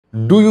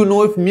Do you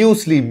know if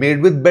muesli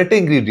made with better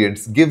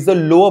ingredients gives a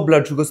lower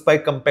blood sugar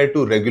spike compared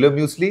to regular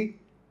muesli?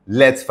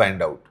 Let's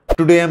find out.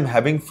 Today I'm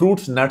having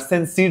fruits, nuts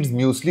and seeds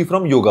muesli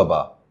from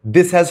Yogabar.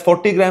 This has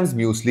 40 grams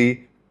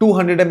muesli,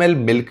 200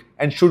 ml milk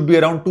and should be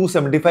around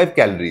 275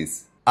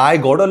 calories. I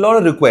got a lot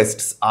of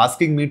requests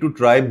asking me to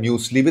try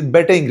muesli with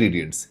better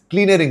ingredients,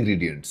 cleaner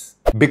ingredients.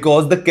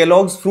 Because the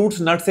Kellogg's fruits,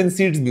 nuts and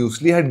seeds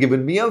muesli had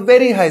given me a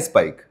very high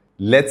spike.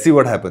 Let's see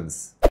what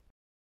happens.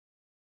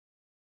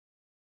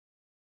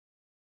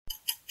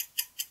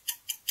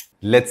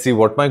 Let's see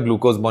what my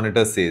glucose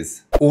monitor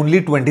says.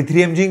 Only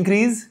 23 mg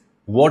increase?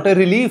 What a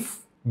relief!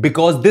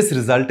 Because this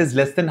result is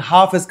less than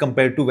half as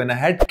compared to when I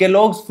had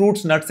Kellogg's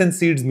fruits, nuts and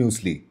seeds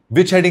muesli,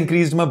 which had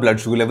increased my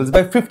blood sugar levels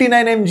by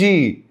 59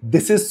 mg.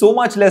 This is so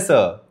much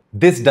lesser.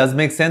 This does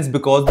make sense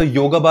because the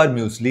Yogabar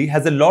muesli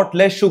has a lot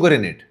less sugar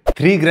in it.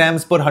 3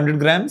 grams per 100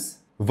 grams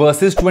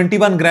versus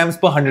 21 grams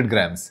per 100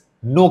 grams.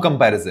 No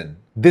comparison.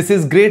 This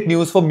is great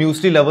news for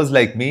muesli lovers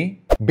like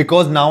me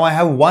because now I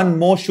have one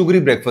more sugary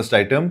breakfast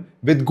item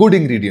with good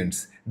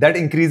ingredients that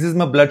increases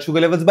my blood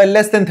sugar levels by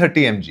less than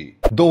 30 mg.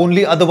 The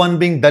only other one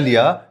being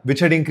dalia, which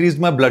had increased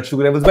my blood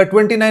sugar levels by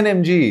 29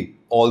 mg.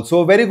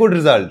 Also a very good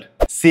result.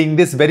 Seeing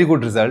this very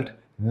good result,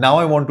 now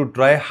I want to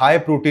try high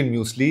protein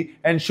muesli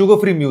and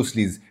sugar-free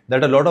mueslis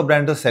that a lot of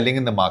brands are selling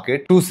in the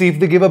market to see if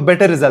they give a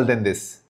better result than this.